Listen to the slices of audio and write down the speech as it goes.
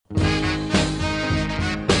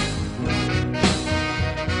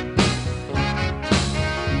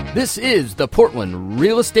This is the Portland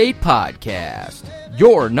Real Estate Podcast,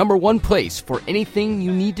 your number one place for anything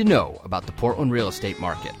you need to know about the Portland real estate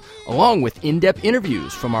market, along with in-depth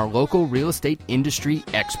interviews from our local real estate industry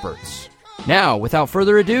experts. Now, without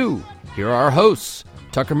further ado, here are our hosts,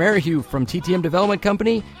 Tucker Merrihew from TTM Development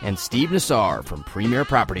Company and Steve Nassar from Premier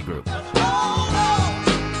Property Group.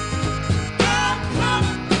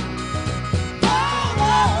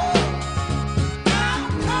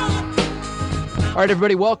 All right,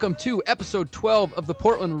 everybody, welcome to episode 12 of the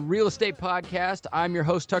Portland Real Estate Podcast. I'm your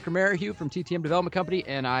host, Tucker Merrihew from TTM Development Company,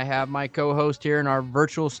 and I have my co-host here in our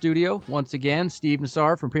virtual studio, once again, Steve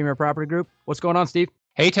Nassar from Premier Property Group. What's going on, Steve?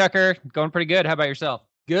 Hey, Tucker. Going pretty good. How about yourself?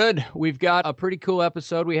 Good. We've got a pretty cool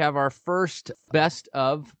episode. We have our first best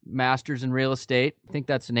of Masters in Real Estate. I think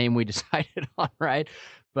that's the name we decided on, right?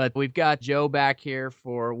 But we've got Joe back here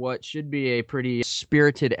for what should be a pretty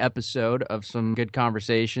spirited episode of some good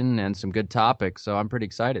conversation and some good topics. So I'm pretty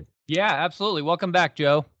excited. Yeah, absolutely. Welcome back,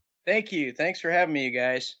 Joe. Thank you. Thanks for having me, you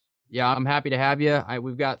guys. Yeah, I'm happy to have you.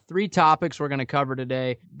 We've got 3 topics we're going to cover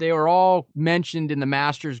today. They were all mentioned in the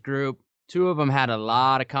Masters group. 2 of them had a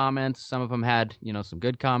lot of comments. Some of them had, some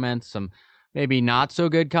good comments, some maybe not so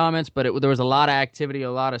good comments, but there was a lot of activity,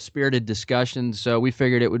 a lot of spirited discussion. So we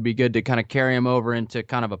figured it would be good to kind of carry them over into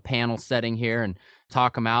kind of a panel setting here and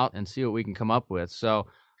talk them out and see what we can come up with. So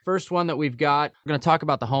first one that we've got, we're going to talk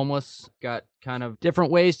about the homeless. Got kind of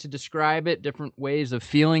different ways to describe it, different ways of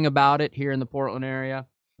feeling about it here in the Portland area.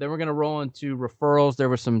 Then we're going to roll into referrals. There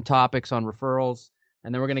were some topics on referrals.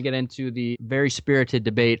 And then we're going to get into the very spirited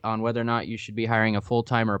debate on whether or not you should be hiring a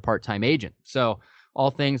full-time or a part-time agent. So all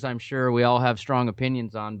things I'm sure we all have strong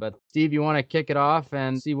opinions on. But Steve, you want to kick it off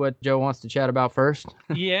and see what Joe wants to chat about first?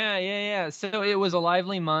 Yeah. So it was a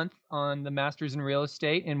lively month on the Masters in Real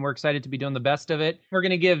Estate, and we're excited to be doing the best of it. We're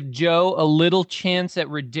going to give Joe a little chance at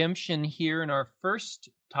redemption here in our first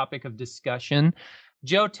topic of discussion.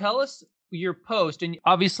 Joe, tell us your post, and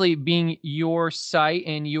obviously being your site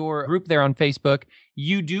and your group there on Facebook,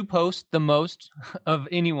 you do post the most of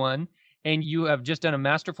anyone. And you have just done a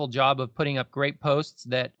masterful job of putting up great posts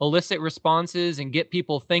that elicit responses and get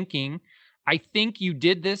people thinking. I think you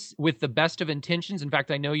did this with the best of intentions. In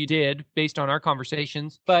fact, I know you did based on our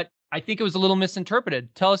conversations, but I think it was a little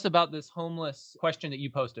misinterpreted. Tell us about this homeless question that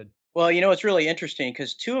you posted. Well, it's really interesting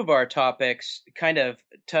because 2 of our topics kind of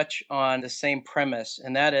touch on the same premise,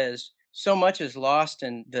 and that is so much is lost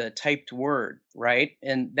in the typed word, right?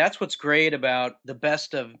 And that's what's great about the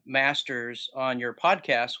best of Masters on your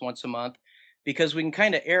podcast once a month, because we can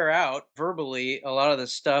kind of air out verbally a lot of the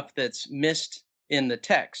stuff that's missed in the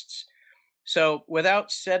texts. So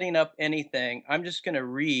without setting up anything, I'm just going to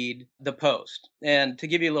read the post. And to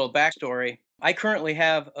give you a little backstory, I currently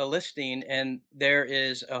have a listing and there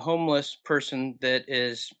is a homeless person that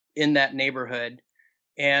is in that neighborhood.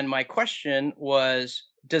 And my question was,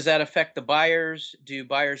 does that affect the buyers? Do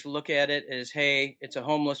buyers look at it as, hey, it's a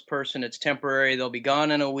homeless person, it's temporary, they'll be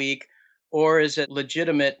gone in a week? Or is it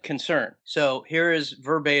legitimate concern? So here is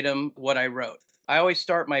verbatim what I wrote. I always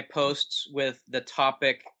start my posts with the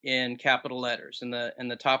topic in capital letters, and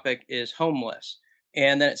the topic is homeless.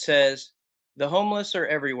 And then it says, the homeless are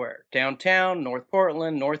everywhere, downtown, North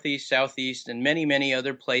Portland, Northeast, Southeast, and many, many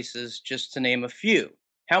other places, just to name a few.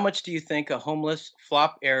 How much do you think a homeless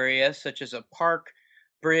flop area, such as a park,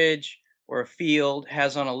 bridge, or a field,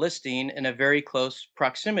 has on a listing in a very close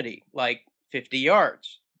proximity, like 50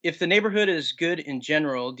 yards? If the neighborhood is good in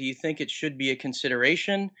general, do you think it should be a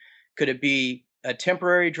consideration? Could it be a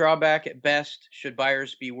temporary drawback at best? Should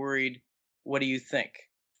buyers be worried? What do you think?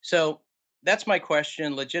 So that's my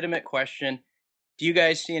question, legitimate question. Do you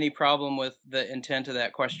guys see any problem with the intent of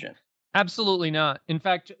that question? Absolutely not. In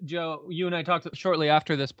fact, Joe, you and I talked shortly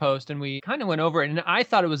after this post, and we kind of went over it, and I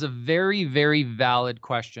thought it was a very, very valid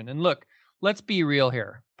question. And look, let's be real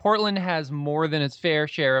here. Portland has more than its fair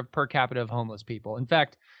share of per capita of homeless people. In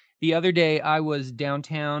fact, the other day I was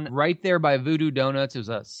downtown right there by Voodoo Donuts. It was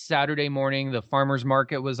a Saturday morning. The farmer's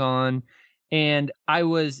market was on, and I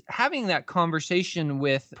was having that conversation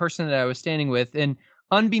with the person that I was standing with, and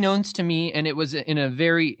unbeknownst to me, and it was in a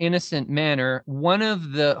very innocent manner, one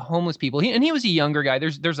of the homeless people, he was a younger guy.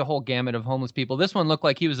 There's a whole gamut of homeless people. This one looked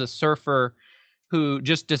like he was a surfer who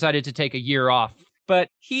just decided to take a year off. But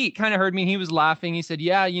he kind of heard me and he was laughing. He said,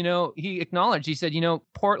 yeah, he acknowledged, he said,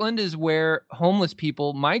 Portland is where homeless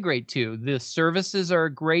people migrate to. The services are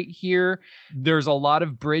great here. There's a lot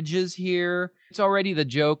of bridges here. It's already the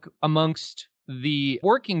joke amongst the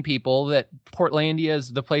working people that Portlandia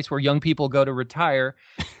is the place where young people go to retire.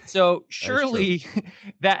 So surely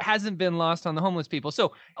that hasn't been lost on the homeless people.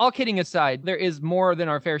 So all kidding aside, there is more than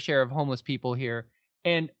our fair share of homeless people here.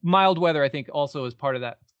 And mild weather, I think, also is part of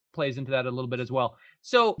that plays into that a little bit as well.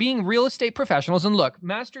 So being real estate professionals, and look,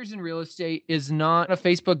 Masters in Real Estate is not a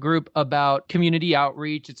Facebook group about community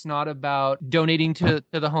outreach. It's not about donating to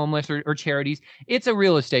the homeless or charities. It's a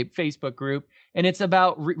real estate Facebook group, and it's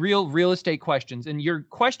about real estate questions. And your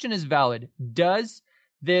question is valid. Does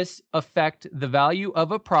this affect the value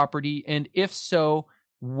of a property? And if so,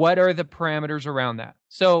 what are the parameters around that?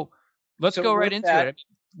 So let's go right into it.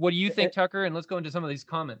 What do you think, Tucker? And let's go into some of these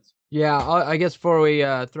comments. Yeah, I guess before we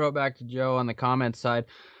throw it back to Joe on the comments side,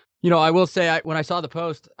 I will say when I saw the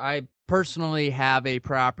post, I personally have a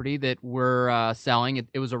property that we're selling.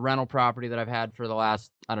 It was a rental property that I've had for the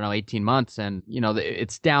last, 18 months. And,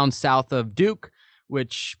 it's down south of Duke,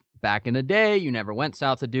 which back in the day, you never went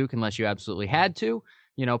south of Duke unless you absolutely had to,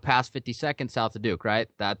 past 52nd south of Duke, right?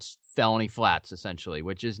 That's felony flats, essentially,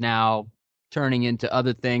 which is now turning into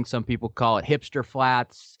other things. Some people call it hipster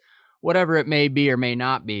flats, whatever it may be or may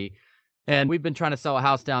not be. And we've been trying to sell a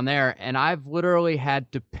house down there, and I've literally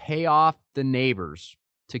had to pay off the neighbors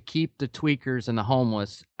to keep the tweakers and the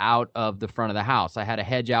homeless out of the front of the house. I had a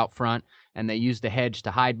hedge out front, and they used the hedge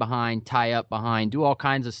to hide behind, tie up behind, do all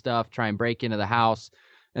kinds of stuff, try and break into the house.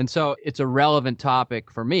 And so it's a relevant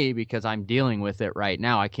topic for me because I'm dealing with it right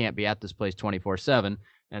now. I can't be at this place 24/7.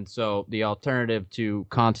 And so the alternative to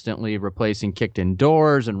constantly replacing kicked-in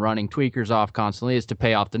doors and running tweakers off constantly is to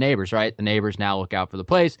pay off the neighbors, right? The neighbors now look out for the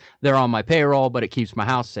place. They're on my payroll, but it keeps my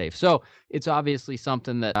house safe. So it's obviously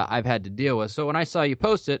something that I've had to deal with. So when I saw you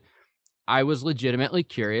post it, I was legitimately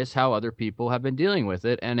curious how other people have been dealing with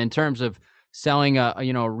it. And in terms of selling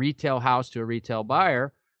a retail house to a retail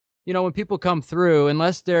buyer, when people come through,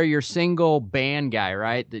 unless they're your single band guy,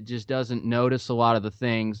 right, that just doesn't notice a lot of the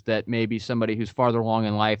things that maybe somebody who's farther along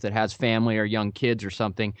in life that has family or young kids or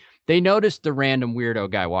something, they notice the random weirdo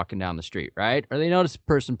guy walking down the street, right? Or they notice the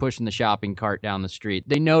person pushing the shopping cart down the street.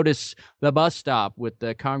 They notice the bus stop with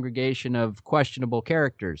the congregation of questionable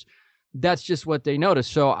characters. That's just what they notice.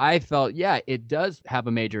 So I felt, yeah, it does have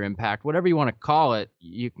a major impact. Whatever you want to call it,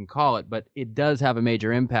 you can call it, but it does have a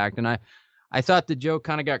major impact. And I thought that Joe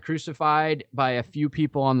kind of got crucified by a few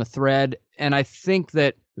people on the thread. And I think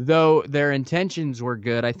that though their intentions were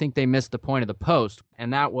good, I think they missed the point of the post.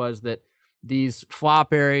 And that was that these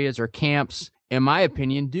flop areas or camps, in my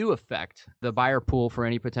opinion, do affect the buyer pool for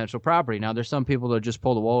any potential property. Now, there's some people that just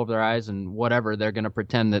pull the wool over their eyes and whatever, they're going to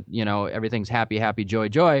pretend that, everything's happy, happy, joy,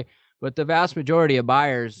 joy. But the vast majority of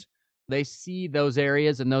buyers, they see those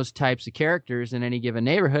areas and those types of characters in any given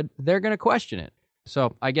neighborhood, they're going to question it.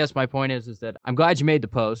 So I guess my point is that I'm glad you made the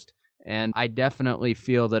post, and I definitely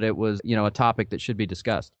feel that it was, a topic that should be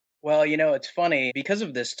discussed. Well, it's funny. Because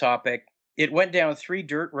of this topic, it went down 3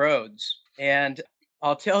 dirt roads. And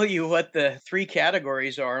I'll tell you what the 3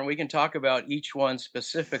 categories are, and we can talk about each one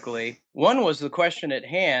specifically. One was the question at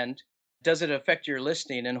hand, does it affect your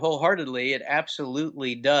listing? And wholeheartedly, it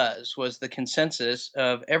absolutely does, was the consensus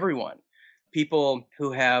of everyone. People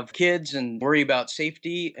who have kids and worry about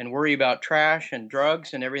safety and worry about trash and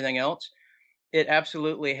drugs and everything else, it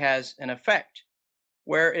absolutely has an effect.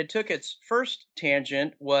 Where it took its first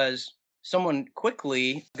tangent was someone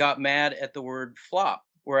quickly got mad at the word flop,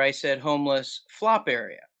 where I said homeless flop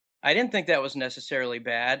area. I didn't think that was necessarily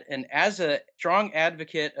bad. And as a strong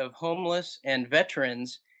advocate of homeless and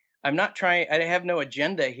veterans, I have no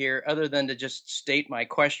agenda here other than to just state my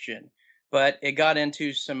question. But it got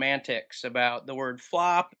into semantics about the word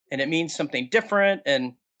flop, and it means something different.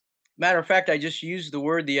 And matter of fact, I just used the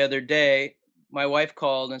word the other day. My wife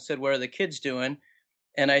called and said, "What are the kids doing?"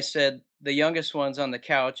 And I said, "The youngest one's on the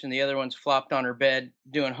couch and the other one's flopped on her bed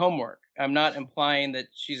doing homework." I'm not implying that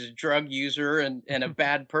she's a drug user and a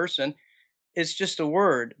bad person. It's just a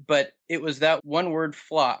word. But it was that one word,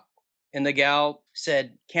 flop. And the gal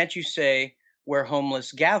said, "Can't you say where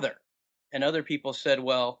homeless gather?" And other people said,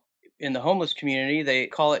 "Well, in the homeless community, they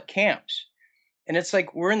call it camps." And it's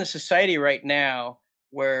like we're in the society right now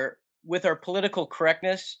where with our political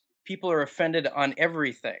correctness, people are offended on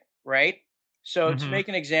everything, right? So to make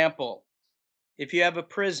an example, if you have a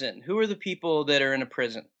prison, who are the people that are in a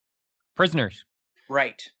prison? Prisoners.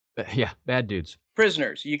 Right. Yeah, bad dudes.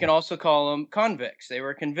 Prisoners. You can also call them convicts. They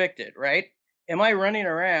were convicted, right? Am I running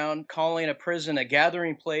around calling a prison a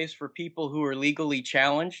gathering place for people who are legally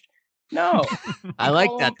challenged? No. I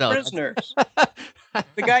like that, though. Prisoners.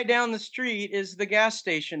 The guy down the street is the gas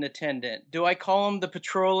station attendant. Do I call him the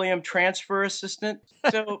petroleum transfer assistant?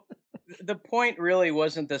 So the point really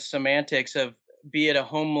wasn't the semantics of be it a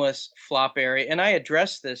homeless flop area. And I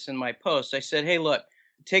addressed this in my post. I said, hey, look,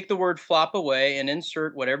 take the word flop away and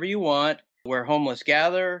insert whatever you want, where homeless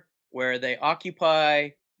gather, where they occupy,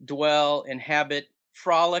 dwell, inhabit,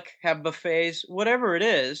 frolic, have buffets, whatever it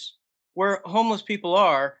is. where homeless people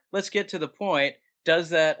are, let's get to the point. Does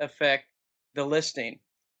that affect the listing?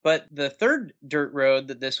 But the third dirt road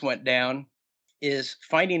that this went down is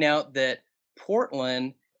finding out that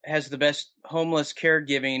Portland has the best homeless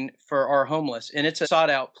caregiving for our homeless, and it's a sought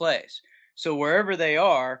out place. So wherever they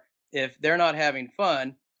are, if they're not having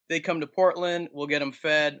fun, they come to Portland, we'll get them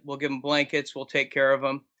fed, we'll give them blankets, we'll take care of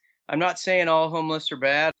them. I'm not saying all homeless are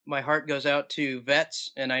bad. My heart goes out to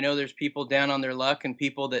vets, and I know there's people down on their luck and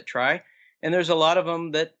people that try, and there's a lot of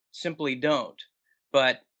them that simply don't.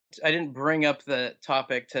 But I didn't bring up the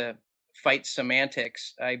topic to fight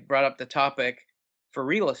semantics. I brought up the topic for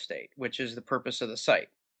real estate, which is the purpose of the site.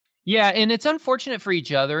 Yeah, and it's unfortunate for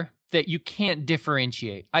each other that you can't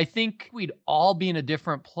differentiate. I think we'd all be in a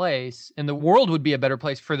different place, and the world would be a better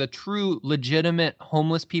place for the true, legitimate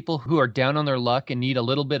homeless people who are down on their luck and need a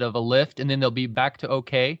little bit of a lift, and then they'll be back to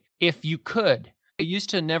okay. If you could. It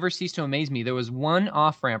used to never cease to amaze me. There was one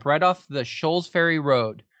off-ramp right off the Shoals Ferry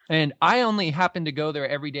Road, and I only happened to go there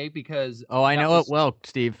every day because... Oh, I know it well,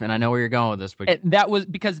 Steve, and I know where you're going with this. But that was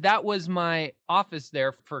because that was my office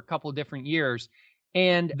there for a couple of different years.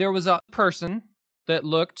 And there was a person that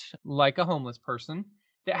looked like a homeless person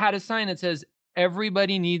that had a sign that says,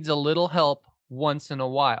 everybody needs a little help once in a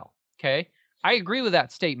while. Okay. I agree with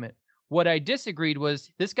that statement. What I disagreed was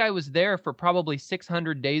this guy was there for probably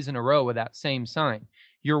 600 days in a row with that same sign.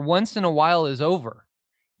 Your once in a while is over.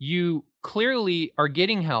 You clearly are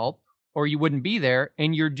getting help or you wouldn't be there,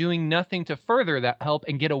 and you're doing nothing to further that help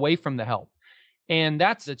and get away from the help. And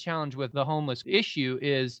that's the challenge with the homeless issue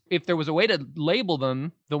is if there was a way to label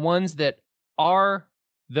them, the ones that are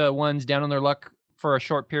the ones down on their luck for a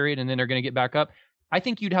short period and then they're going to get back up, I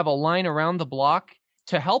think you'd have a line around the block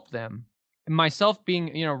to help them. Myself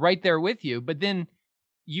being, right there with you. But then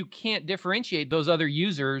you can't differentiate those other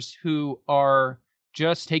users who are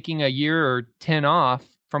just taking a year or 10 off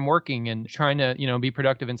from working and trying to, be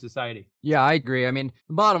productive in society. Yeah, I agree. I mean,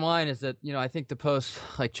 the bottom line is that, I think the post,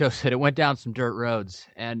 like Joe said, it went down some dirt roads.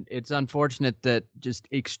 And it's unfortunate that just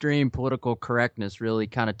extreme political correctness really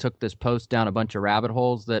kind of took this post down a bunch of rabbit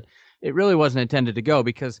holes that it really wasn't intended to go,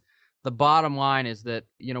 because the bottom line is that,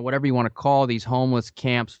 whatever you want to call these homeless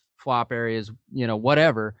camps, flop areas,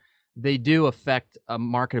 whatever, they do affect a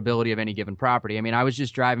marketability of any given property. I mean, I was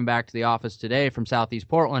just driving back to the office today from Southeast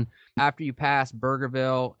Portland. After you pass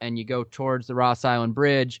Burgerville and you go towards the Ross Island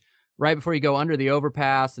Bridge, right before you go under the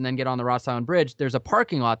overpass and then get on the Ross Island Bridge, there's a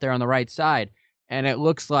parking lot there on the right side. And it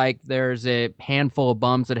looks like there's a handful of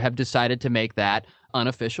bums that have decided to make that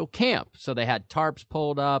unofficial camp. So they had tarps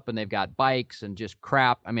pulled up and they've got bikes and just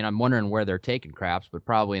crap. I mean, I'm wondering where they're taking craps, but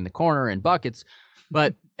probably in the corner in buckets.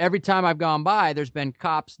 But every time I've gone by, there's been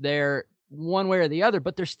cops there one way or the other,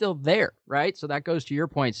 but they're still there, right? So that goes to your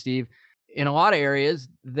point, Steve. In a lot of areas,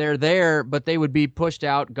 they're there, but they would be pushed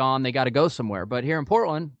out, gone. They got to go somewhere. But here in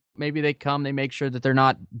Portland, maybe they come, they make sure that they're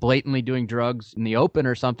not blatantly doing drugs in the open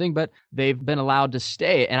or something, but they've been allowed to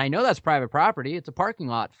stay. And I know that's private property. It's a parking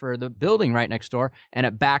lot for the building right next door, and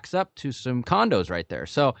it backs up to some condos right there.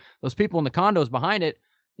 So those people in the condos behind it,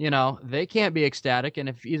 they can't be ecstatic. And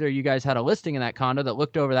if either of you guys had a listing in that condo that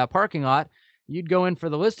looked over that parking lot, you'd go in for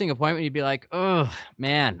the listing appointment. You'd be like, oh,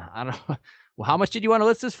 man, I don't know. Well, how much did you want to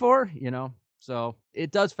list this for? So it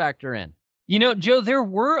does factor in. Joe, there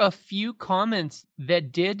were a few comments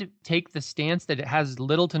that did take the stance that it has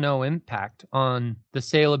little to no impact on the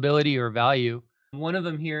saleability or value. One of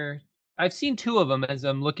them here, I've seen two of them as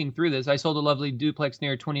I'm looking through this. I sold a lovely duplex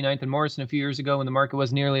near 29th and Morrison a few years ago when the market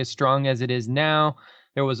wasn't nearly as strong as it is now.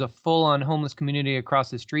 There was a full-on homeless community across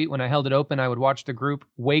the street. When I held it open, I would watch the group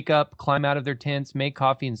wake up, climb out of their tents, make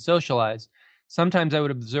coffee, and socialize. Sometimes I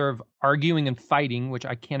would observe arguing and fighting, which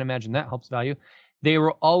I can't imagine that helps value. They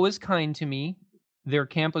were always kind to me. Their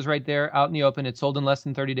camp was right there out in the open. It sold in less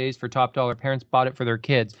than 30 days for top dollar. Parents bought it for their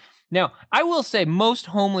kids. Now, I will say most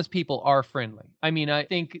homeless people are friendly. I mean, I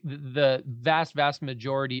think the vast, vast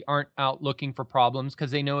majority aren't out looking for problems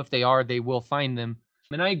because they know if they are, they will find them.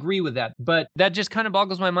 And I agree with that. But that just kind of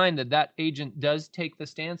boggles my mind that agent does take the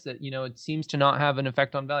stance that, it seems to not have an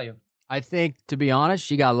effect on value. I think, to be honest,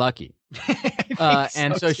 she got lucky.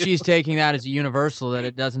 And so she's taking that as a universal that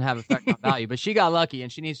it doesn't have effect on value. But she got lucky,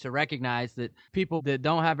 and she needs to recognize that people that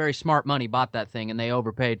don't have very smart money bought that thing, and they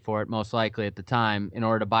overpaid for it most likely at the time in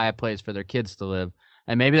order to buy a place for their kids to live.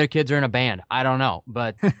 And maybe their kids are in a band. I don't know.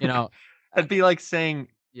 But, That'd be like saying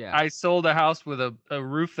Yeah. I sold a house with a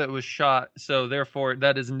roof that was shot, so therefore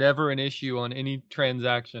that is never an issue on any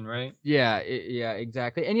transaction, right? Yeah, yeah,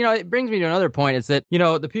 exactly. And it brings me to another point is that,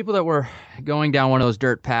 the people that were going down one of those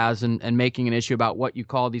dirt paths and making an issue about what you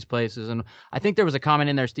call these places. And I think there was a comment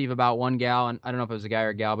in there, Steve, about one gal, and I don't know if it was a guy or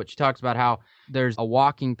a gal, but she talks about how there's a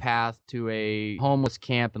walking path to a homeless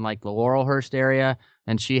camp in like the Laurelhurst area,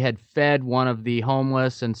 and she had fed one of the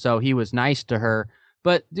homeless, and so he was nice to her.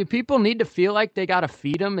 But do people need to feel like they got to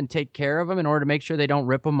feed them and take care of them in order to make sure they don't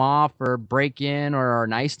rip them off or break in or are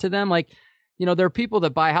nice to them? Like, there are people that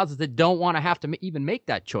buy houses that don't want to have to even make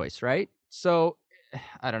that choice, right? So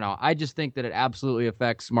I don't know. I just think that it absolutely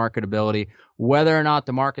affects marketability, whether or not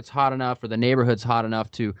the market's hot enough or the neighborhood's hot enough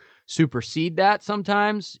to supersede that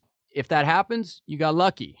sometimes. If that happens, you got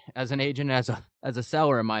lucky as an agent, as a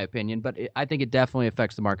seller, in my opinion. But I think it definitely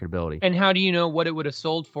affects the marketability. And how do you know what it would have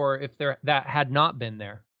sold for if that had not been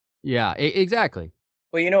there? Yeah, exactly.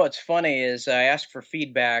 Well, what's funny is I ask for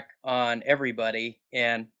feedback on everybody.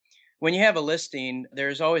 And when you have a listing,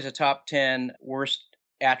 there's always a top 10 worst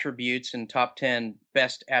attributes and top 10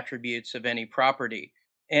 best attributes of any property.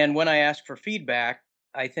 And when I asked for feedback,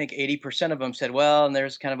 I think 80% of them said, well, and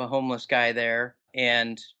there's kind of a homeless guy there.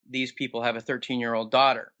 And these people have a 13-year-old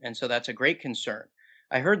daughter. And so that's a great concern.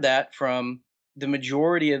 I heard that from the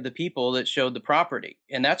majority of the people that showed the property.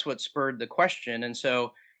 And that's what spurred the question. And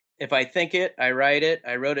so if I think it, I write it.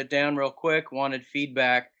 I wrote it down real quick, wanted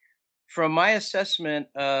feedback. From my assessment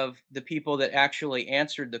of the people that actually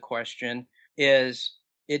answered the question is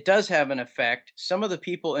it does have an effect. Some of the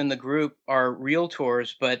people in the group are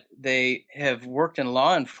realtors, but they have worked in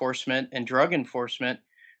law enforcement and drug enforcement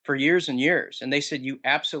for years and years. And they said you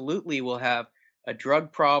absolutely will have a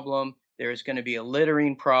drug problem. There's going to be a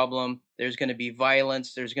littering problem. There's going to be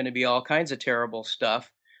violence. There's going to be all kinds of terrible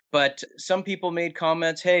stuff. But some people made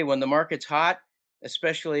comments, hey, when the market's hot,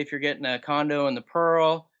 especially if you're getting a condo in the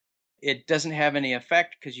Pearl, it doesn't have any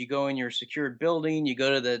effect because you go in your secured building, you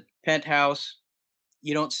go to the penthouse,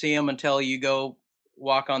 you don't see them until you go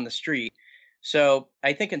walk on the street. So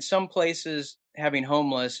I think in some places, having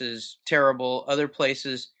homeless is terrible. Other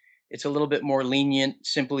places, it's a little bit more lenient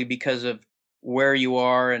simply because of where you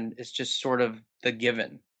are, and it's just sort of the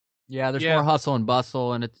given. Yeah, there's more hustle and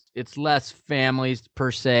bustle, and it's less families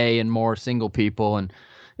per se and more single people, and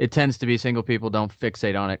it tends to be single people don't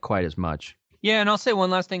fixate on it quite as much. Yeah, and I'll say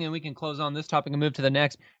one last thing and we can close on this topic and move to the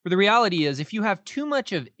next. But the reality is if you have too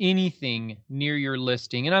much of anything near your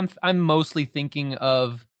listing, and I'm mostly thinking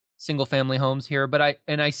of single family homes here, but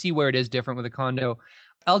I see where it is different with a condo.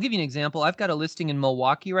 I'll give you an example. I've got a listing in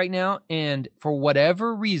Milwaukee right now, and for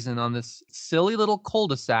whatever reason on this silly little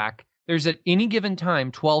cul-de-sac, there's at any given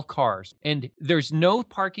time 12 cars, and there's no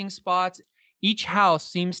parking spots. Each house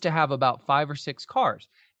seems to have about 5 or 6 cars,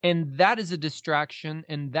 and that is a distraction,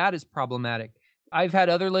 and that is problematic. I've had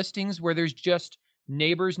other listings where there's just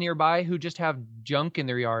neighbors nearby who just have junk in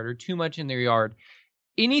their yard or too much in their yard.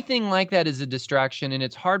 Anything like that is a distraction, and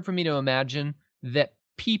it's hard for me to imagine that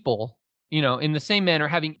people, in the same manner,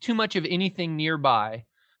 having too much of anything nearby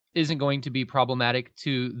isn't going to be problematic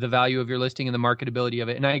to the value of your listing and the marketability of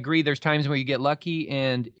it. And I agree, there's times where you get lucky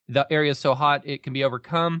and the area is so hot it can be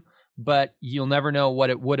overcome, but you'll never know what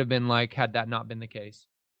it would have been like had that not been the case.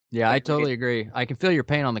 Yeah, I totally agree. I can feel your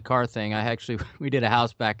pain on the car thing. We did a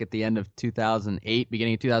house back at the end of 2008,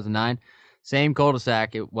 beginning of 2009. Same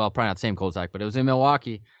cul-de-sac. Well, probably not the same cul-de-sac, but it was in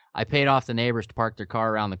Milwaukee. I paid off the neighbors to park their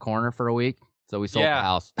car around the corner for a week, so we sold the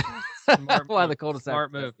house. Well, the cul-de-sac.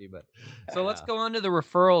 Smart move. But so let's go on to the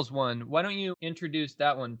referrals one. Why don't you introduce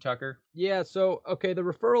that one, Tucker? Yeah, so, okay, the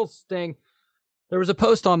referrals thing, there was a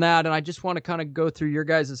post on that, and I just want to kind of go through your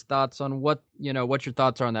guys' thoughts on what your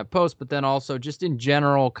thoughts are on that post, but then also just in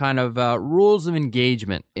general kind of rules of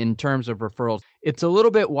engagement in terms of referrals. It's a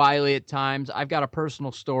little bit wily at times. I've got a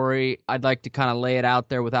personal story. I'd like to kind of lay it out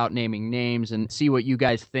there without naming names and see what you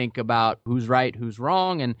guys think about who's right, who's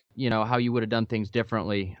wrong, and, how you would have done things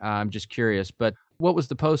differently. I'm just curious. But what was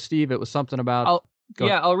the post, Steve? It was something about...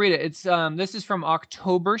 I'll read it. It's this is from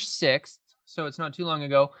October 6th. So it's not too long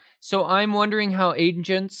ago. So I'm wondering how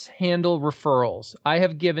agents handle referrals. I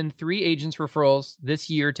have given 3 agents referrals this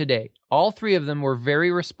year to date. All 3 of them were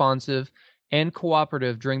very responsive and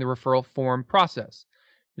cooperative during the referral form process.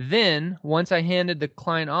 Then, once I handed the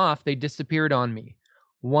client off, they disappeared on me.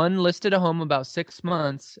 One listed a home about 6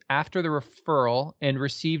 months after the referral and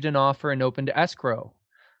received an offer and opened escrow.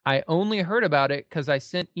 I only heard about it because I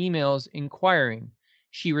sent emails inquiring.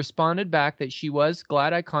 She responded back that she was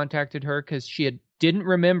glad I contacted her because she didn't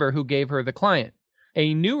remember who gave her the client.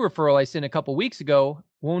 A new referral I sent a couple weeks ago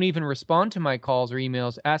won't even respond to my calls or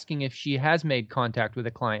emails asking if she has made contact with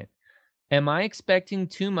a client. Am I expecting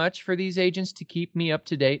too much for these agents to keep me up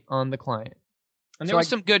to date on the client? And there was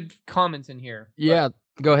some good comments in here. Yeah,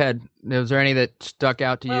 go ahead. Was there any that stuck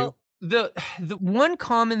out to you? The one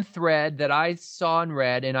common thread that I saw and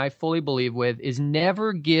read, and I fully believe with, is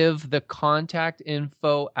never give the contact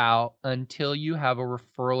info out until you have a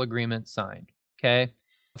referral agreement signed. Okay.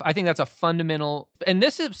 I think that's a fundamental, and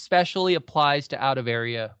this especially applies to out of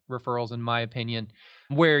area referrals, in my opinion,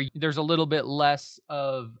 where there's a little bit less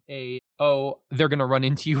of a, oh, they're going to run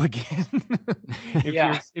into you again.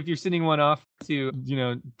 If you're sending one off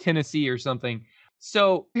to, Tennessee or something.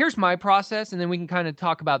 So here's my process, and then we can kind of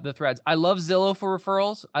talk about the threads. I love Zillow for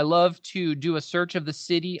referrals. I love to do a search of the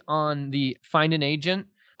city on the Find an Agent.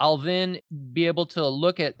 I'll then be able to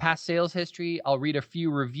look at past sales history. I'll read a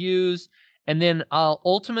few reviews, and then I'll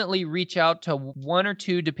ultimately reach out to one or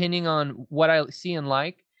two, depending on what I see and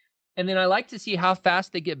like. And then I like to see how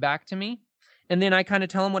fast they get back to me. And then I kind of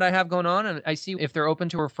tell them what I have going on, and I see if they're open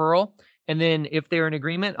to referral. And then if they're in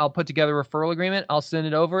agreement, I'll put together a referral agreement. I'll send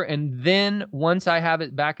it over. And then once I have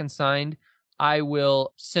it back and signed, I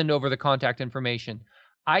will send over the contact information.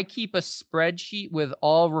 I keep a spreadsheet with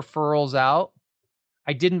all referrals out.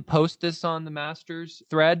 I didn't post this on the Masters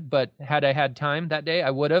thread, but had I had time that day,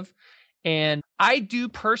 I would have. And I do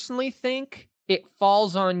personally think it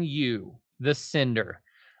falls on you, the sender.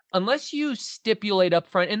 Unless you stipulate up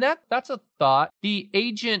front, and that's a thought, the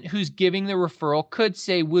agent who's giving the referral could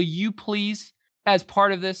say, will you please, as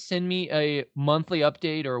part of this, send me a monthly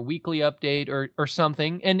update or a weekly update or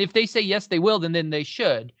something? And if they say yes, they will, then they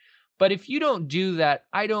should. But if you don't do that,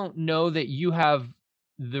 I don't know that you have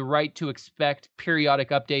the right to expect periodic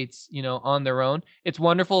updates, on their own. It's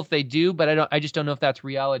wonderful if they do, but I just don't know if that's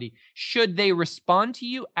reality. Should they respond to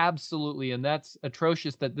you? Absolutely. And that's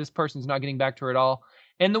atrocious that this person's not getting back to her at all.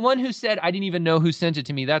 And the one who said, I didn't even know who sent it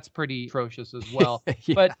to me, that's pretty atrocious as well.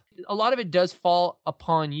 Yeah. But a lot of it does fall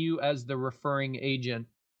upon you as the referring agent.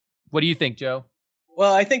 What do you think, Joe?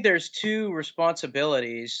 Well, I think there's two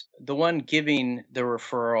responsibilities. The one giving the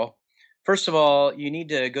referral. First of all, you need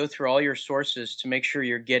to go through all your sources to make sure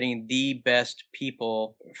you're getting the best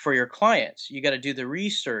people for your clients. You got to do the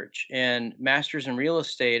research, and Masters in Real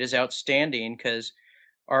Estate is outstanding because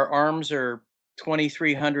our arms are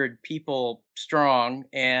 2,300 people strong,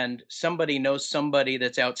 and somebody knows somebody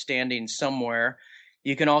that's outstanding somewhere.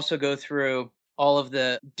 You can also go through all of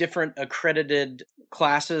the different accredited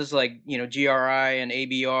classes like, GRI and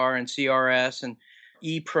ABR and CRS and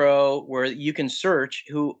ePro, where you can search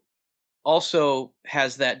who also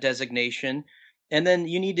has that designation. And then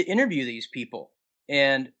you need to interview these people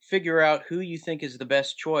and figure out who you think is the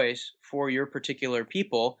best choice for your particular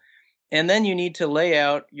people. And then you need to lay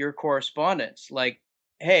out your correspondence, like,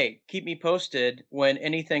 hey, keep me posted when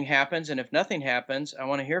anything happens. And if nothing happens, I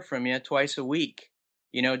want to hear from you twice a week.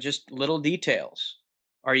 Just little details.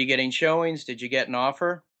 Are you getting showings? Did you get an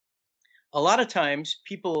offer? A lot of times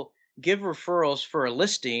people give referrals for a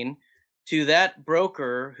listing to that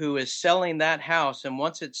broker who is selling that house. And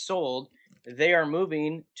once it's sold, they are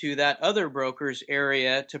moving to that other broker's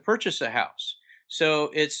area to purchase a house.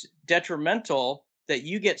 So it's detrimental that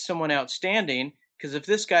you get someone outstanding, because if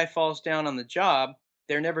this guy falls down on the job,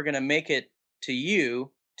 they're never going to make it to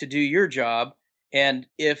you to do your job. And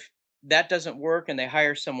if that doesn't work and they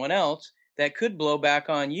hire someone else, that could blow back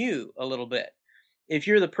on you a little bit. If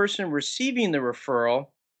you're the person receiving the referral,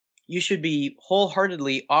 you should be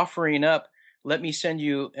wholeheartedly offering up, let me send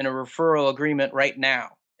you in a referral agreement right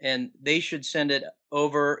now. And they should send it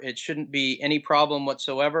over. It shouldn't be any problem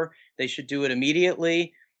whatsoever. They should do it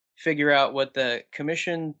immediately. Figure out what the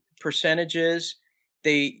commission percentage is.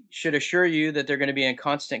 They should assure you that they're going to be in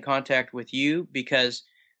constant contact with you, because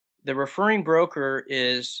the referring broker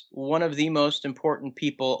is one of the most important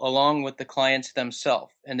people along with the clients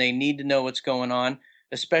themselves, and they need to know what's going on,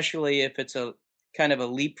 especially if it's a kind of a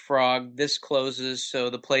leapfrog. This closes, so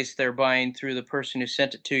the place they're buying through the person who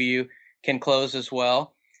sent it to you can close as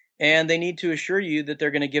well. And they need to assure you that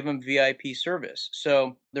they're going to give them VIP service.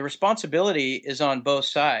 So the responsibility is on both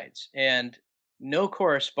sides, and no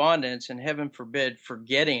correspondence, and heaven forbid,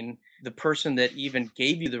 forgetting the person that even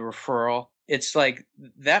gave you the referral. It's like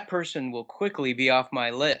that person will quickly be off my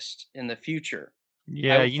list in the future.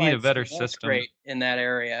 Yeah, you need a better system great in that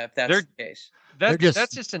area if that's the case.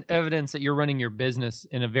 That's just an evidence that you're running your business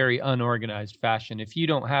in a very unorganized fashion. If you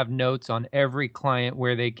don't have notes on every client,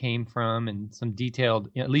 where they came from, and some detailed,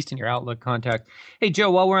 at least in your Outlook contact. Hey, Joe,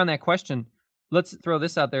 while we're on that question, let's throw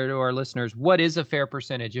this out there to our listeners. What is a fair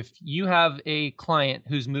percentage? If you have a client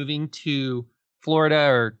who's moving to Florida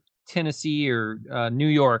or Tennessee or New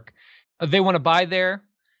York, they want to buy there,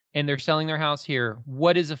 and they're selling their house here,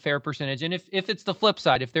 what is a fair percentage? And if it's the flip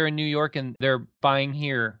side, if they're in New York and they're buying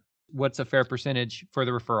here, what's a fair percentage for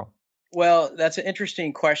the referral? Well, that's an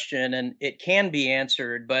interesting question, and it can be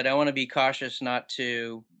answered, but I want to be cautious not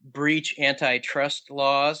to breach antitrust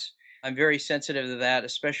laws. I'm very sensitive to that,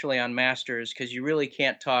 especially on masters, because you really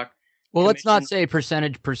can't talk Well, let's not commission. say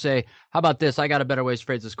percentage per se. How about this? I got a better way to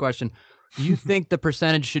phrase this question. Do you think the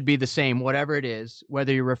percentage should be the same, whatever it is,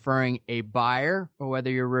 whether you're referring a buyer or whether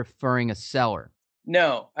you're referring a seller?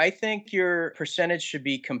 No, I think your percentage should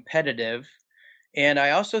be competitive. And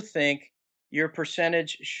I also think your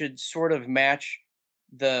percentage should sort of match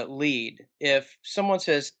the lead. If someone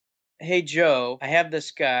says, "Hey Joe, I have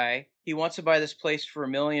this guy. He wants to buy this place for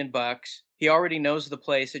 $1 million. He already knows the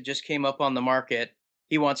place. It just came up on the market.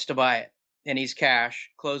 He wants to buy it and he's cash,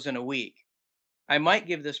 close in a week." I might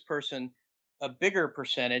give this person a bigger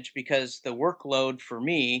percentage because the workload for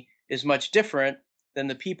me is much different than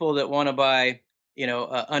the people that want to buy,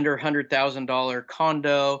 under $100,000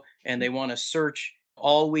 condo and they want to search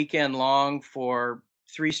all weekend long for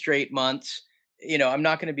 3 straight months. I'm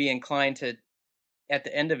not going to be inclined to, at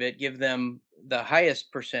the end of it, give them the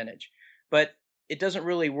highest percentage. But it doesn't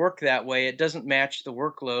really work that way. It doesn't match the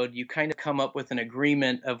workload. You kind of come up with an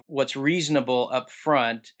agreement of what's reasonable up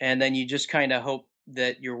front, and then you just kind of hope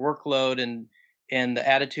that your workload and the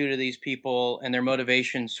attitude of these people and their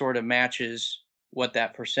motivation sort of matches what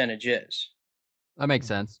that percentage is. That makes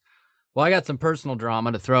sense. Well, I got some personal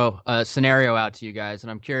drama to throw a scenario out to you guys,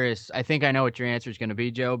 and I'm curious. I think I know what your answer is going to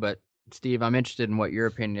be, Joe, but Steve, I'm interested in what your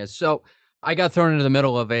opinion is. So I got thrown into the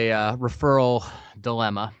middle of a referral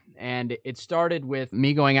dilemma, and it started with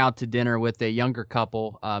me going out to dinner with a younger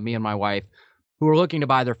couple, me and my wife, who were looking to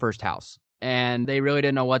buy their first house, and they really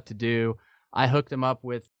didn't know what to do. I hooked them up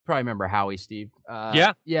with, probably remember Howie, Steve.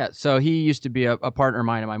 Yeah. Yeah. So he used to be a partner of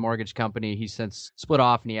mine in my mortgage company. He's since split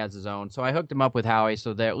off and he has his own. So I hooked him up with Howie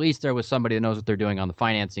so that at least there was somebody that knows what they're doing on the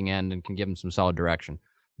financing end and can give him some solid direction.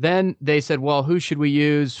 Then they said, well, who should we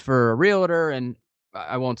use for a realtor? And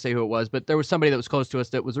I won't say who it was, but there was somebody that was close to us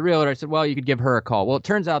that was a realtor. I said, well, you could give her a call. Well, it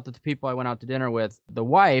turns out that the people I went out to dinner with, the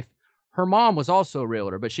wife, her mom was also a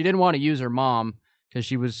realtor, but she didn't want to use her mom because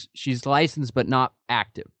she's licensed but not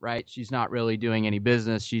active, right? She's not really doing any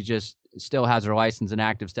business. She just still has her license and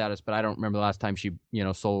active status, but I don't remember the last time she,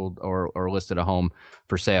 sold or listed a home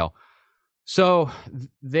for sale. So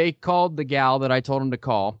they called the gal that I told them to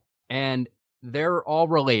call, and they're all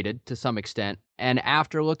related to some extent. And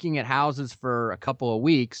after looking at houses for a couple of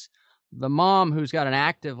weeks, the mom, who's got an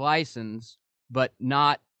active license but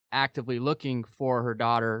not actively looking for her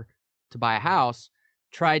daughter to buy a house,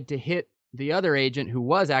 tried to hit the other agent who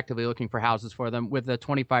was actively looking for houses for them with a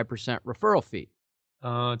 25% referral fee.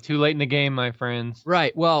 Too late in the game, my friends.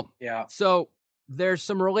 Right. Well, Yeah. So there's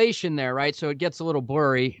some relation there, right? So it gets a little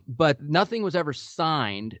blurry, but nothing was ever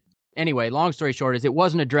signed. Anyway, long story short is it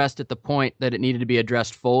wasn't addressed at the point that it needed to be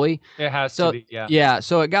addressed fully. It has to be, yeah. Yeah,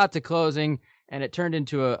 so it got to closing and it turned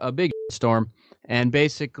into a big storm. And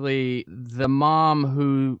basically the mom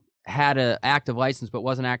who had an active license but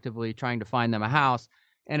wasn't actively trying to find them a house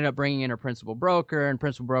ended up bringing in her principal broker, and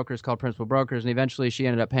principal brokers called principal brokers, and eventually she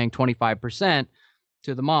ended up paying 25%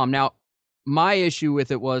 to the mom. Now, my issue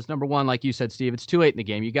with it was, number one, like you said, Steve, it's too late in the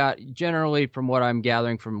game. You got, generally, from what I'm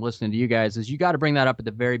gathering from listening to you guys, is you got to bring that up at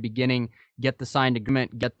the very beginning, get the signed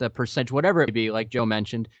agreement, get the percentage, whatever it may be, like Joe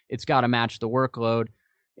mentioned. It's got to match the workload.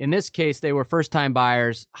 In this case, they were first-time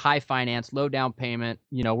buyers, high finance, low down payment.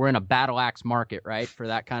 We're in a battle axe market, right, for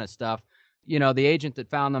that kind of stuff. The agent that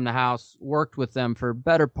found them the house worked with them for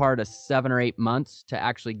better part of 7 or 8 months to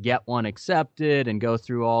actually get one accepted and go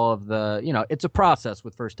through all of the, it's a process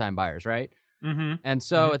with first-time buyers, right? Mm-hmm. And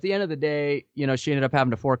so at the end of the day, she ended up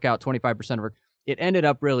having to fork out 25% of her. It ended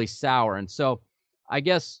up really sour. And so I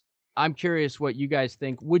guess I'm curious what you guys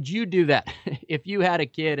think. Would you do that if you had a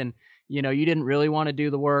kid and, you didn't really want to do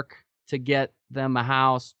the work to get them a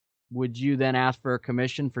house? Would you then ask for a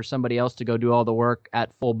commission for somebody else to go do all the work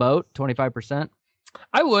at full boat, 25%?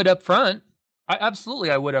 I would up front. I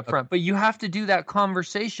would up front. But you have to do that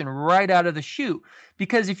conversation right out of the chute.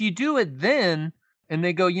 Because if you do it then, and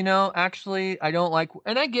they go, actually, I don't like,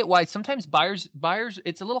 and I get why sometimes buyers,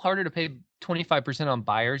 it's a little harder to pay 25% on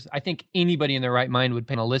buyers. I think anybody in their right mind would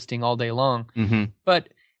pay on a listing all day long. Mm-hmm. But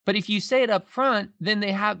if you say it up front, then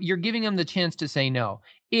you're giving them the chance to say no.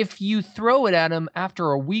 If you throw it at them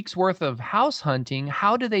after a week's worth of house hunting,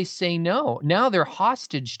 how do they say no? Now they're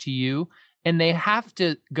hostage to you and they have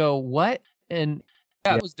to go, what? And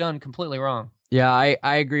that was done completely wrong. Yeah,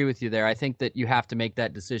 I agree with you there. I think that you have to make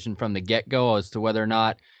that decision from the get-go as to whether or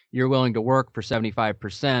not you're willing to work for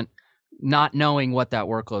 75%, not knowing what that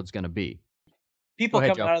workload's going to be. Go people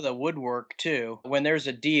ahead, come Joe. out of the woodwork too. When there's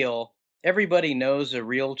a deal, everybody knows a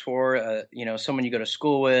realtor, someone you go to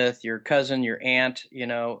school with, your cousin, your aunt,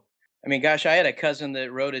 I mean, gosh, I had a cousin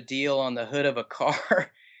that wrote a deal on the hood of a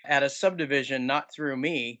car at a subdivision, not through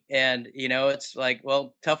me. And, it's like,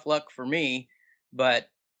 well, tough luck for me, but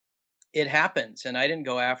it happens. And I didn't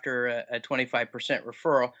go after a 25%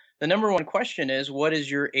 referral. The number one question is, what is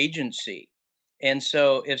your agency? And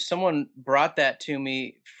so if someone brought that to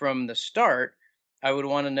me from the start, I would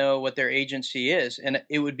want to know what their agency is. And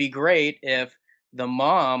it would be great if the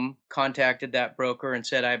mom contacted that broker and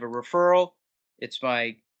said, I have a referral. It's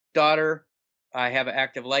my daughter. I have an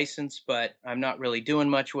active license, but I'm not really doing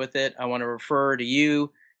much with it. I want to refer to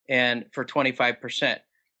you and for 25%.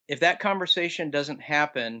 If that conversation doesn't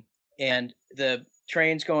happen and the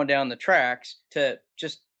train's going down the tracks, to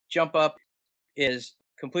just jump up is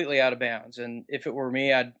completely out of bounds. And if it were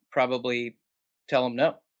me, I'd probably tell them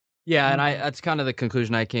no. Yeah, and Mhm. that's kind of the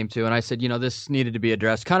conclusion I came to. And I said, this needed to be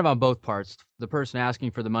addressed kind of on both parts. The person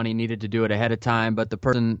asking for the money needed to do it ahead of time, but the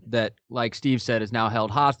person that, like Steve said, is now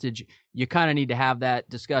held hostage, you kind of need to have that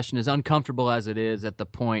discussion, as uncomfortable as it is at the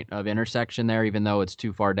point of intersection there, even though it's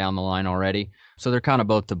too far down the line already. So they're kind of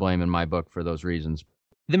both to blame in my book for those reasons.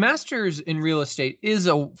 The Masters in Real Estate is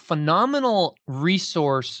a phenomenal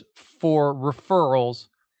resource for referrals,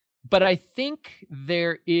 but I think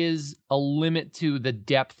there is a limit to the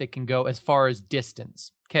depth it can go as far as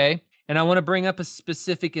distance. Okay. And I want to bring up a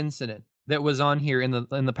specific incident that was on here in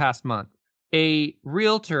the past month. A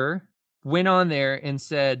realtor went on there and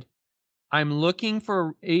said, I'm looking for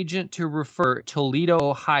an agent to refer Toledo,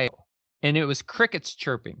 Ohio. And it was crickets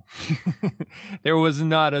chirping. There was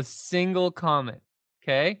not a single comment.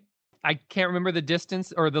 Okay. I can't remember the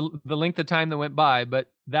distance or the length of time that went by,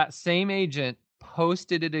 but that same agent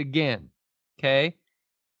posted it again. Okay.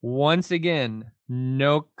 Once again,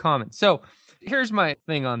 no comment. So here's my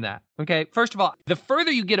thing on that. Okay. First of all, the further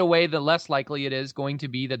you get away, the less likely it is going to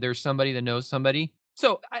be that there's somebody that knows somebody.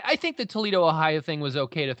 So I think the Toledo, Ohio thing was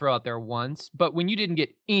okay to throw out there once, but when you didn't get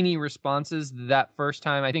any responses that first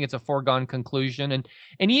time, I think it's a foregone conclusion. And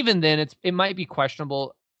even then, it might be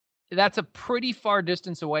questionable. That's a pretty far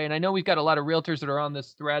distance away. And I know we've got a lot of realtors that are on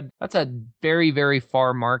this thread. That's a very, very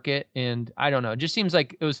far market. And I don't know. It just seems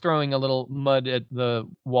like it was throwing a little mud at the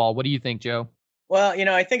wall. What do you think, Joe? Well,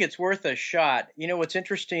 I think it's worth a shot. What's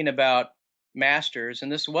interesting about masters, and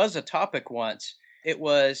this was a topic once, it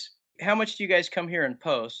was, how much do you guys come here and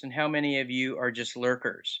post, and how many of you are just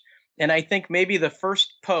lurkers? And I think maybe the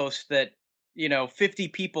first post that 50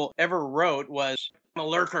 people ever wrote was, I'm a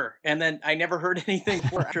lurker, and then I never heard anything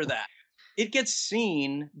more after that. It gets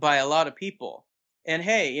seen by a lot of people. And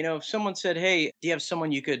hey, if someone said, hey, do you have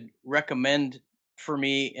someone you could recommend for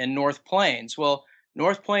me in North Plains? Well,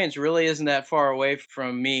 North Plains really isn't that far away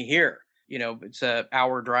from me here. It's an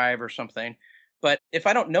hour drive or something. But if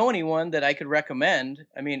I don't know anyone that I could recommend,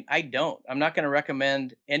 I mean, I don't. I'm not going to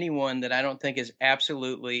recommend anyone that I don't think is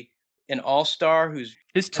absolutely an all-star who's.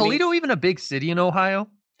 Is Toledo even a big city in Ohio?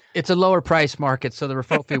 It's a lower price market, so the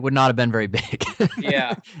referral fee would not have been very big.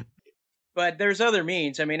 Yeah. But there's other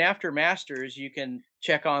means. I mean, after masters, you can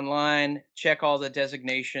check online, check all the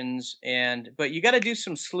designations, but you got to do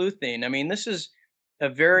some sleuthing. I mean, this is a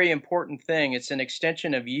very important thing. It's an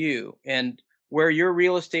extension of you, and where your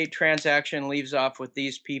real estate transaction leaves off with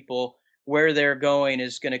these people, where they're going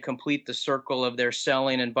is going to complete the circle of their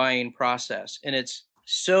selling and buying process. And it's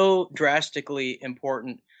so drastically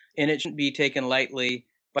important, and it shouldn't be taken lightly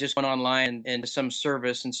by just going online and some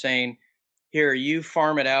service and saying, here, you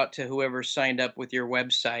farm it out to whoever signed up with your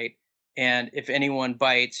website. And if anyone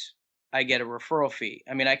bites, I get a referral fee.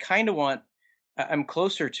 I mean, I'm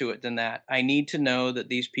closer to it than that. I need to know that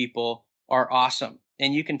these people are awesome.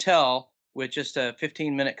 And you can tell with just a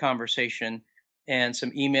 15-minute conversation and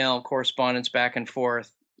some email correspondence back and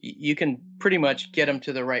forth, you can pretty much get them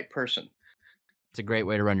to the right person. It's a great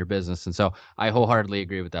way to run your business. And so I wholeheartedly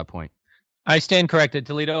agree with that point. I stand corrected.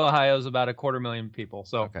 Toledo, Ohio is about 250,000 people.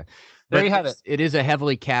 So Okay. There you have it. It is a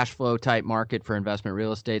heavily cash flow type market for investment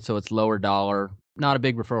real estate, so it's lower dollar. Not a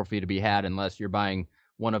big referral fee to be had unless you're buying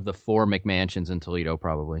one of the 4 McMansions in Toledo,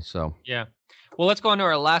 probably. So Yeah. Well, let's go on to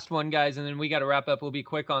our last one, guys, and then we got to wrap up. We'll be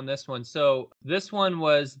quick on this one. So this one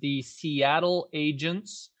was the Seattle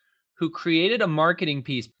agents who created a marketing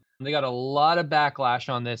piece. They got a lot of backlash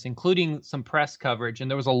on this, including some press coverage,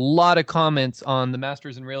 and there was a lot of comments on the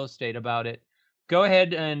Masters in Real Estate about it. Go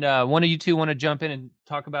ahead, and one of you two want to jump in and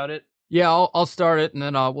talk about it? yeah, I'll start it, and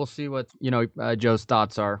then we'll see what Joe's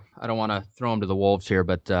thoughts are. I don't want to throw him to the wolves here,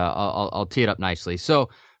 but I'll tee it up nicely. So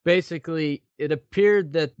basically, it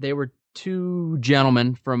appeared that they were two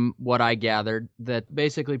gentlemen, from what I gathered, that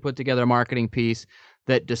basically put together a marketing piece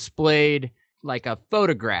that displayed like a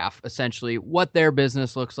photograph, essentially, what their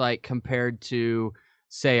business looks like compared to,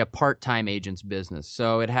 say, a part-time agent's business.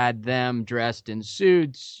 So it had them dressed in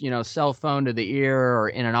suits, cell phone to the ear or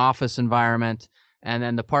in an office environment. And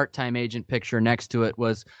then the part-time agent picture next to it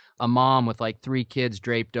was a mom with like 3 kids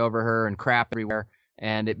draped over her and crap everywhere.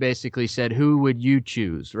 And it basically said, who would you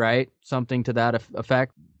choose, right? Something to that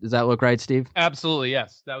effect. Does that look right, Steve? Absolutely,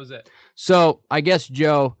 yes. That was it. So I guess,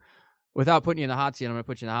 Joe, without putting you in the hot seat, I'm going to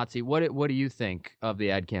put you in the hot seat. What do you think of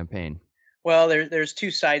the ad campaign? Well, there's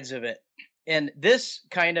two sides of it. And this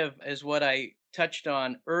kind of is what I touched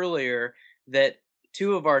on earlier, that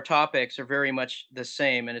two of our topics are very much the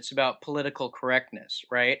same, and it's about political correctness,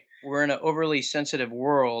 right? We're in an overly sensitive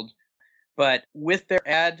world, but with their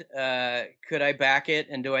ad, could I back it,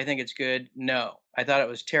 and do I think it's good? No. I thought it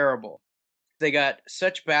was terrible. They got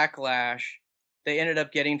such backlash. They ended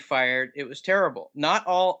up getting fired. It was terrible. Not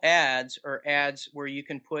all ads are ads where you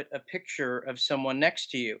can put a picture of someone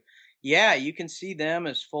next to you. Yeah, you can see them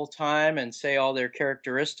as full-time and say all their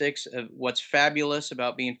characteristics of what's fabulous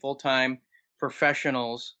about being full-time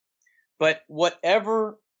professionals. But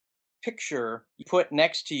whatever picture you put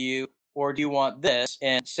next to you, or do you want this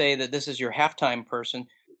and say that this is your halftime person,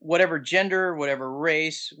 whatever gender, whatever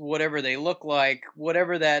race, whatever they look like,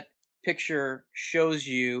 whatever that picture shows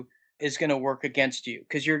you is going to work against you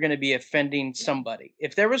because you're going to be offending somebody.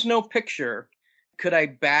 If there was no picture, could I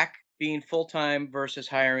back being full-time versus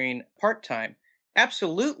hiring part-time?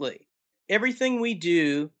 Absolutely. Everything we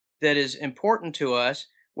do that is important to us,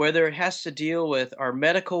 whether it has to deal with our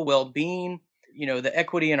medical well-being, the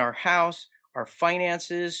equity in our house, our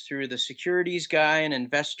finances through the securities guy and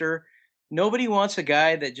investor. Nobody wants a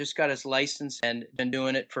guy that just got his license and been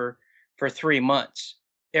doing it for 3 months.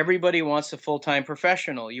 Everybody wants a full-time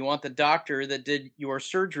professional. You want the doctor that did your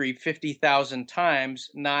surgery 50,000 times,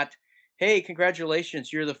 not, hey,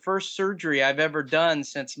 congratulations, you're the first surgery I've ever done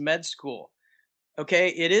since med school. Okay,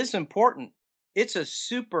 it is important. It's a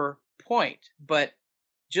super point. But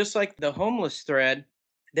just like the homeless thread,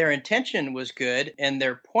 their intention was good and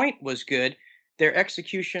their point was good. Their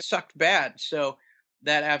execution sucked bad. So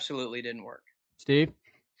that absolutely didn't work. Steve?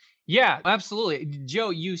 Yeah, absolutely.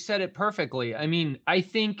 Joe, you said it perfectly. I mean, I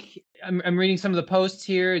think I'm reading some of the posts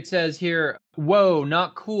here. It says here, whoa,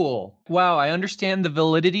 not cool. Wow, I understand the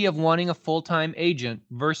validity of wanting a full-time agent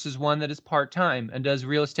versus one that is part-time and does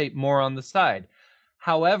real estate more on the side.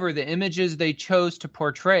 However, the images they chose to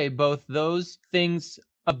portray both those things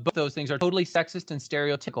are totally sexist and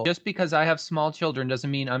stereotypical. Just because I have small children doesn't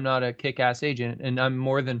mean I'm not a kick-ass agent and I'm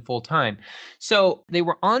more than full-time. So they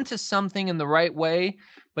were onto something in the right way,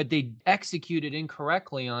 but they executed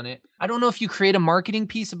incorrectly on it. I don't know if you create a marketing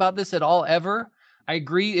piece about this at all ever. I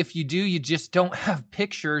agree. If you do, you just don't have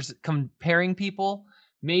pictures comparing people.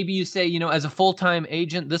 Maybe you say, as a full-time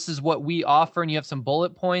agent, this is what we offer, and you have some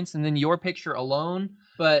bullet points, and then your picture alone.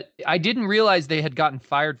 But I didn't realize they had gotten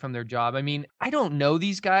fired from their job. I mean, I don't know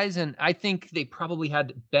these guys, and I think they probably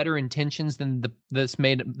had better intentions than this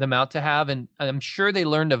made them out to have. And I'm sure they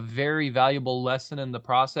learned a very valuable lesson in the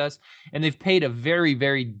process, and they've paid a very,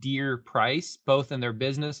 very dear price, both in their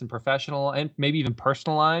business and professional and maybe even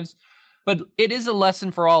personal lives. But it is a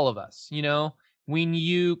lesson for all of us. When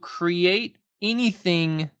you create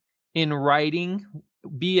anything in writing,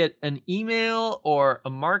 be it an email or a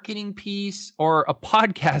marketing piece or a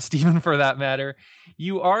podcast, even for that matter,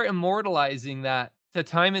 you are immortalizing that to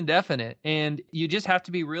time indefinite. And you just have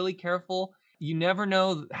to be really careful. You never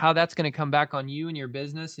know how that's going to come back on you and your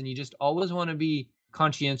business. And you just always want to be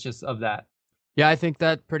conscientious of that. Yeah, I think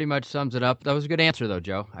that pretty much sums it up. That was a good answer, though,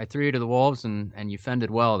 Joe. I threw you to the wolves, and you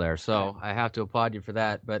fended well there. So I have to applaud you for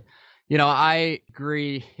that. But I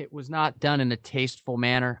agree. It was not done in a tasteful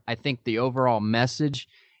manner. I think the overall message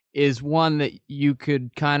is one that you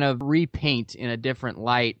could kind of repaint in a different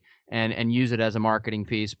light and use it as a marketing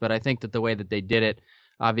piece. But I think that the way that they did it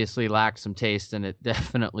obviously lacked some taste, and it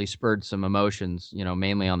definitely spurred some emotions,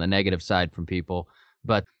 mainly on the negative side from people.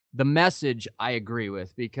 But the message I agree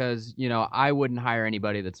with, because, I wouldn't hire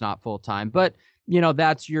anybody that's not full-time. But,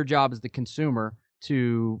 that's your job as the consumer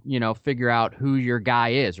to, figure out who your guy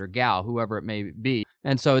is or gal, whoever it may be.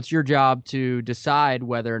 And so it's your job to decide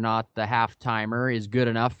whether or not the half-timer is good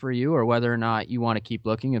enough for you or whether or not you want to keep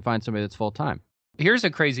looking and find somebody that's full-time. Here's a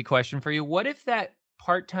crazy question for you. What if that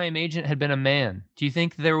part-time agent had been a man? Do you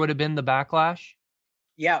think there would have been the backlash?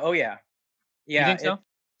 Yeah. Oh, yeah. Yeah. You think so?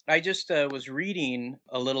 I just was reading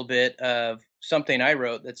a little bit of something I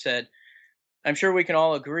wrote that said, I'm sure we can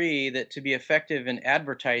all agree that to be effective in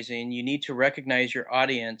advertising, you need to recognize your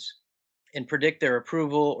audience and predict their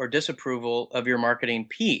approval or disapproval of your marketing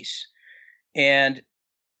piece. And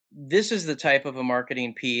this is the type of a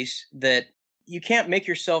marketing piece that you can't make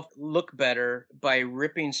yourself look better by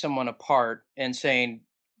ripping someone apart and saying,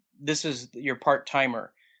 this is your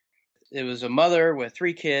part-timer. It was a mother with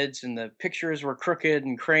 3 kids, and the pictures were crooked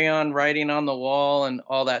and crayon writing on the wall and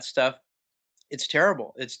all that stuff. It's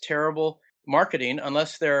terrible. It's terrible marketing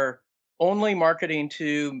unless they're only marketing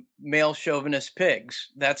to male chauvinist pigs.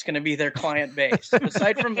 That's going to be their client base.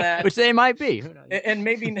 Aside from that, which they might be, and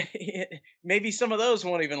maybe some of those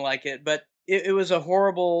won't even like it, but it was a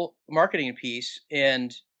horrible marketing piece.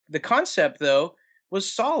 And the concept, though,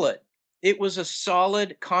 was solid. It was a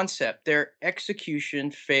solid concept. Their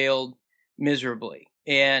execution failed miserably.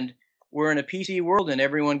 And we're in a PC world, and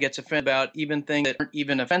everyone gets offended about even things that aren't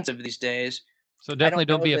even offensive these days. So definitely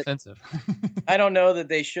don't be offensive. I don't know that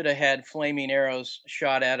they should have had flaming arrows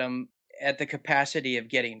shot at them at the capacity of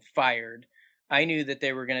getting fired. I knew that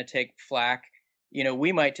they were going to take flack. You know,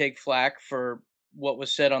 we might take flack for what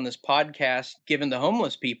was said on this podcast, given the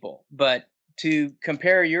homeless people. But to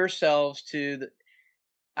compare yourselves to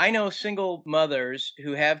I know single mothers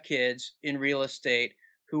who have kids in real estate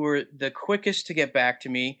who were the quickest to get back to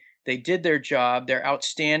me. They did their job. They're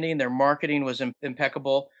outstanding. Their marketing was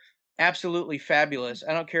impeccable. Absolutely fabulous.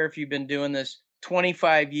 I don't care if you've been doing this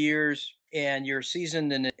 25 years and you're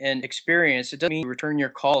seasoned and experienced. It doesn't mean you return your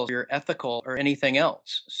calls, you're ethical or anything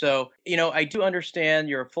else. So, you know, I do understand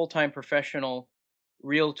you're a full-time professional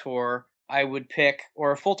realtor. I would pick,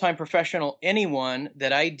 or a full-time professional, anyone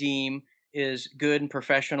that I deem is good and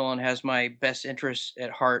professional and has my best interests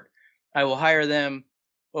at heart. I will hire them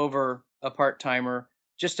over a part-timer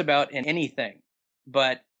just about in anything.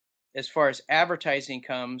 But as far as advertising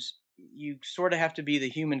comes, you sort of have to be the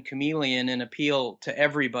human chameleon and appeal to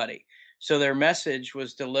everybody. So their message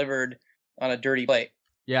was delivered on a dirty plate.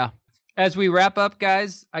 Yeah. As we wrap up,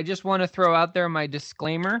 guys, I just want to throw out there my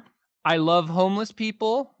disclaimer. I love homeless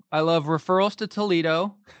people. I love referrals to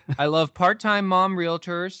Toledo. I love part-time mom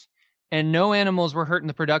realtors. And no animals were hurt in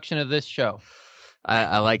the production of this show.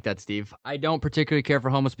 I like that, Steve. I don't particularly care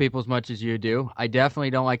for homeless people as much as you do. I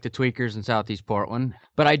definitely don't like the tweakers in Southeast Portland,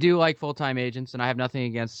 but I do like full-time agents, and I have nothing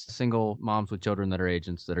against single moms with children that are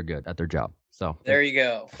agents that are good at their job. So there you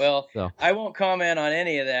go. Well, I won't comment on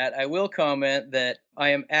any of that. I will comment that I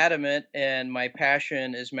am adamant, and my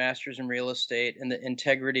passion is Masters in Real Estate and the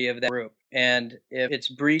integrity of that group. And if it's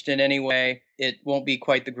breached in any way, it won't be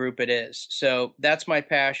quite the group it is. So that's my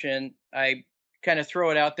passion. I kind of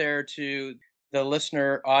throw it out there to the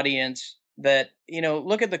listener audience that, you know,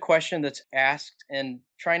 look at the question that's asked and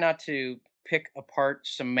try not to pick apart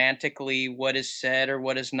semantically what is said or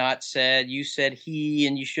what is not said. You said he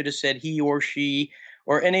and you should have said he or she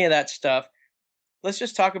or any of that stuff. Let's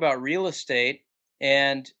just talk about real estate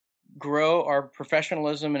and grow our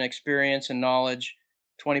professionalism and experience and knowledge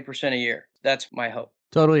 20% a year. That's my hope.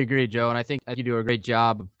 Totally agree, Joe. And I think you do a great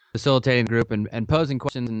job of facilitating the group and posing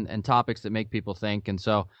questions and topics that make people think. And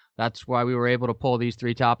so that's why we were able to pull these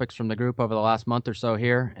 3 topics from the group over the last month or so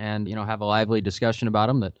here and, you know, have a lively discussion about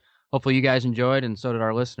them that hopefully you guys enjoyed, and so did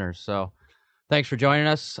our listeners. So thanks for joining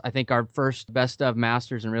us. I think our first Best of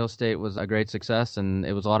Masters in Real Estate was a great success, and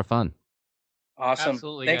it was a lot of fun. Awesome.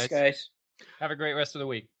 Absolutely, Thanks, guys. Have a great rest of the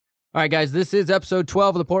week. All right, guys, this is episode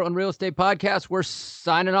 12 of the Portland Real Estate Podcast. We're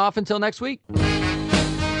signing off until next week.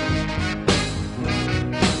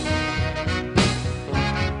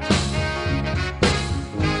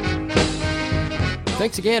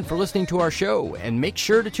 Thanks again for listening to our show, and make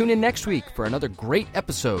sure to tune in next week for another great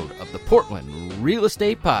episode of the Portland Real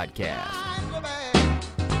Estate Podcast.